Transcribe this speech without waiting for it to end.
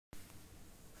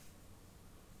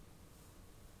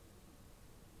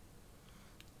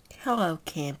Hello,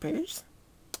 campers.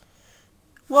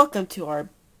 Welcome to our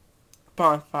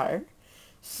bonfire.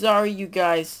 Sorry, you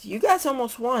guys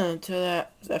almost won until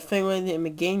that thing with the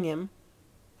Meganium.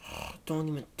 Don't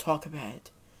even talk about it.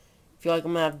 Feel like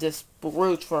I'm gonna have this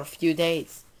brute for a few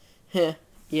days. Yeah.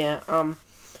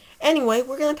 Anyway,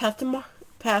 we're gonna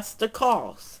pass the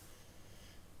calls.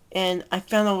 And I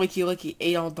found out Licky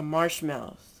ate all the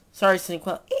marshmallows. Sorry,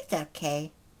 Cinquel. It's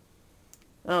okay.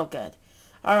 Oh, good.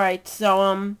 Alright,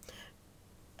 so,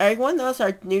 everyone knows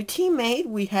our new teammate.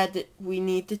 We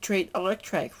need to trade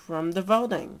Electrike from the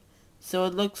voting. So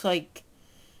it looks like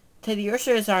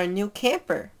Teddiursa is our new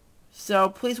camper. So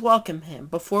please welcome him.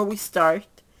 Before we start,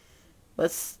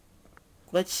 let's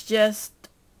just,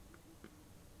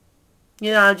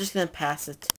 I'm just gonna pass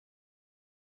it.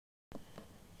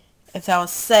 As I was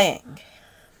saying,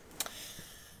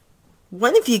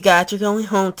 one of you guys are going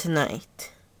home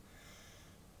tonight.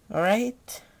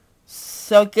 Alright?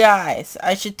 So guys,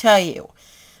 I should tell you,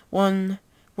 when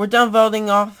we're done voting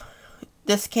off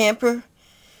this camper,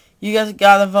 you guys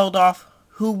gotta vote off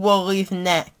who will leave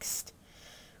next.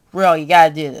 Real, you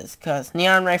gotta do this, cause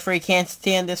Neon Referee can't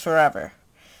stand this forever.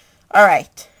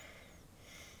 Alright.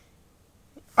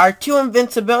 Our 2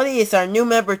 invincibility is our new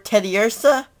member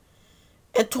Teddiursa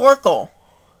and Torkoal.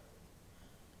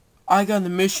 I got a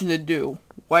mission to do.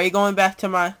 Why are you going back to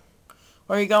my...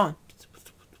 Where are you going?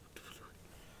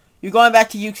 You going back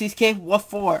to Uxie's cave? What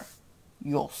for?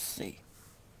 You'll see.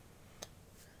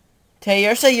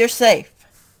 Teddiursa, you're safe.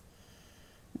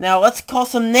 Now let's call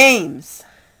some names.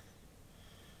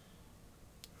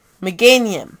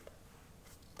 Meganium.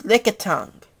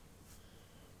 Lickitung.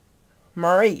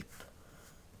 Mareep.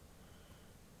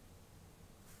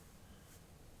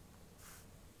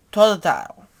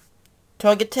 Totodile.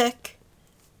 Togetic.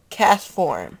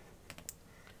 Castform.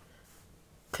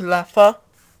 Cleffa.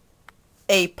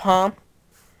 Aipom.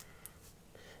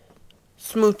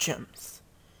 Smoochums.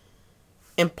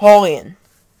 Empoleon.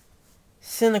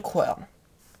 Cyndaquil.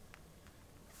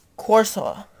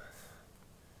 Corsola.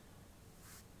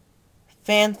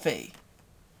 Fanfy.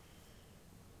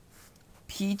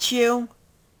 Pichu.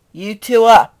 You 2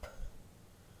 up.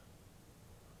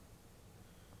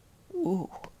 Ooh.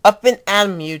 Up and at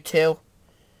 'em, you 2.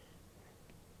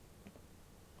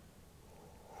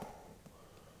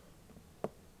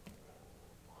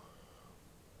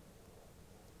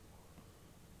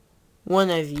 One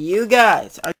of you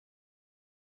guys are...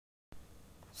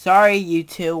 Sorry, you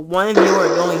 2. One of you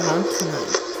are going home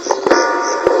tonight.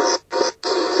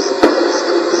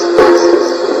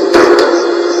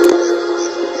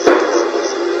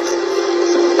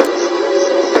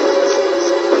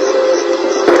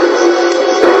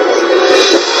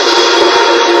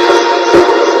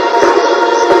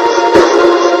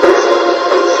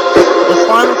 The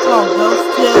final call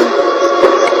goes to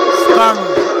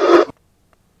Skarmory.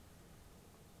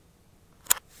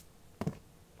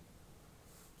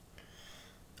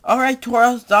 Alright,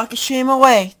 Tauros, Dakishima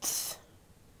awaits.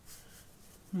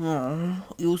 Oh,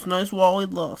 it was nice while we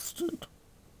lost it.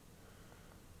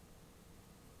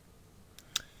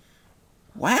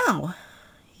 Wow.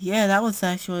 Yeah, that was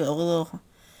actually a little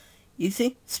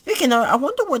easy. Speaking of, I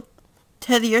wonder what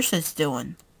Teddiursa's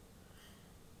doing.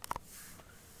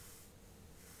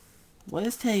 What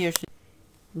is Teddiursa?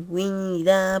 Winnie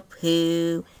the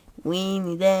Pooh,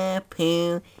 Winnie the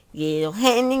Pooh, little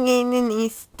hanging in the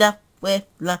stuff with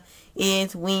love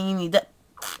is Winnie the...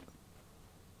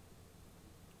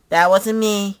 That wasn't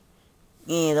me.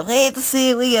 Little little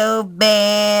silly old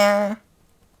bear.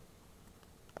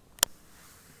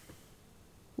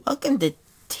 Welcome to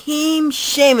Team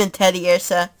Shaman,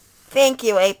 Teddiursa. Thank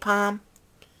you, Aipom.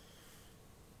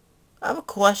 I have a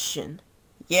question.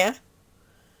 Yeah?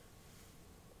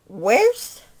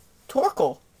 Where's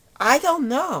Torkoal? I don't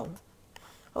know.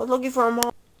 I was looking for him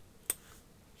all.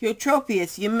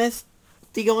 Eutropius, you missed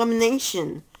the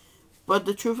elimination. But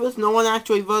the truth is, no one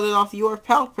actually voted off your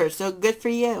Palper, so good for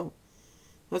you.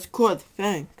 That's good,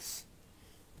 thanks.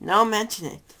 Now mention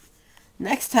it.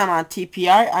 Next time on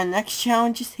TPR, our next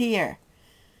challenge is here.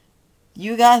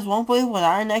 You guys won't believe what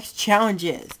our next challenge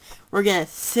is. We're going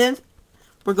to sit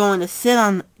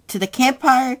on to the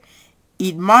campfire,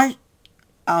 eat I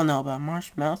don't know about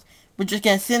marshmallows. We're just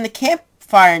going to sit in the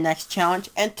campfire next challenge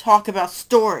and talk about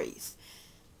stories.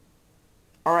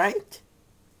 Alright?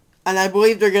 And I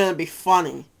believe they're going to be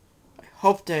funny. I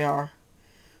hope they are.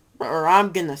 Or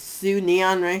I'm going to sue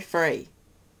Neon Referee.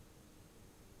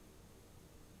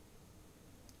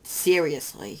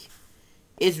 Seriously.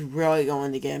 It's really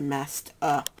going to get messed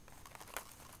up.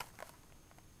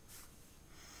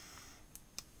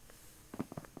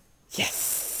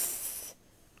 Yes!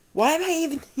 Why am I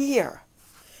even here?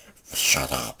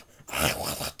 Shut up. I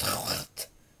wanna do it.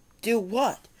 Do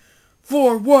what?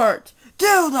 Forward!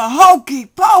 Do the hokey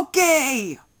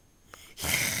pokey!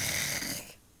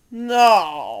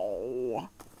 No!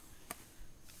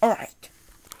 Alright.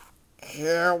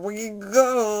 Here we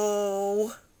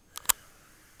go.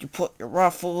 You put your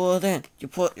right foot in, you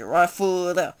put your right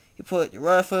foot out, you put your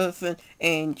right foot in,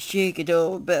 and you shake it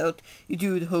all about. You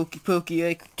do the hokey pokey,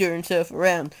 I could turn yourself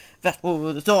around. That's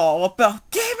what it's all about.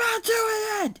 Keep on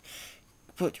doing it!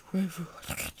 Put your right foot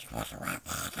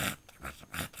in.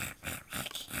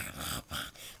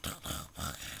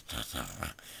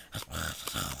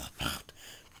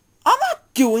 I'm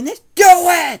not doing this. Do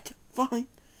it! Fine.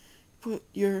 Put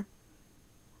your,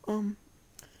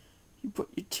 you put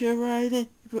your tail right in,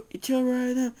 you put your tail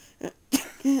right out,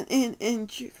 and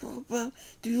jiggle about,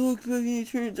 do look boogie and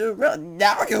turn it around.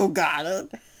 Now you got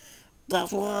it.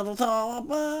 That's what it's all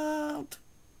about.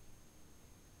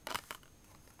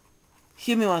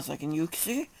 Give me 1 second, you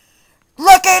see?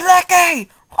 Licky!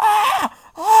 Ah!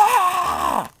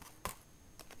 Ah!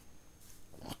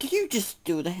 What did you just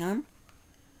do to him?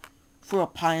 Threw a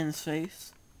pie in his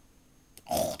face.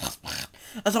 Oh, that's bad.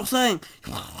 As I was saying,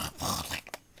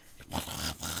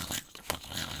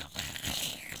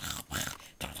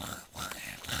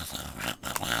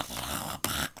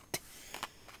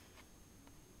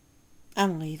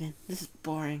 I'm leaving. This is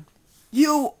boring.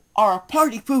 You are a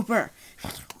party pooper.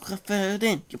 Left foot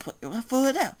in, you put your left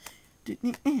foot out.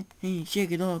 And you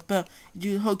shake it all about. You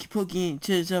do the hokey pokey and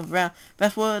turn yourself around.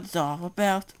 That's what it's all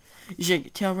about. You shake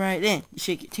your tail right in, you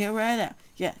shake your tail right out.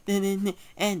 Yeah,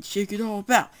 and shake it all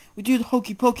about. We do the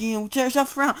hokey pokey and we turn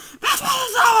ourselves around. That's what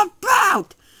it's all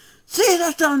about! See you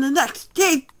next time in the next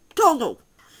Game Total.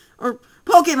 Or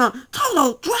Pokemon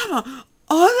Total Drama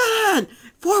Online!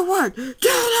 Forward to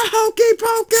the hokey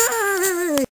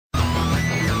pokey!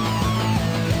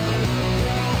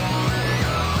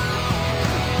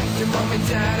 Your mom and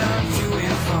dad, I'm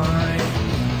doing fine.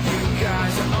 You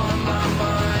guys are on my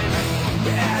mind.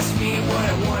 You asked me what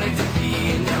I wanted to be,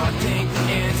 and now I think the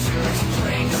answer is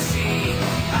plain to see.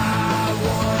 I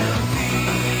wanna be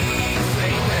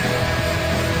famous.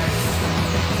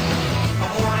 I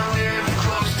wanna live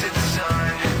close to the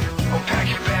sun. Oh, pack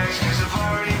your bags, cause I've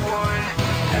already won.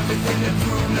 Everything to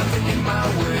prove, nothing in my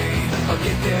way. I'll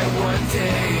get there one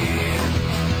day.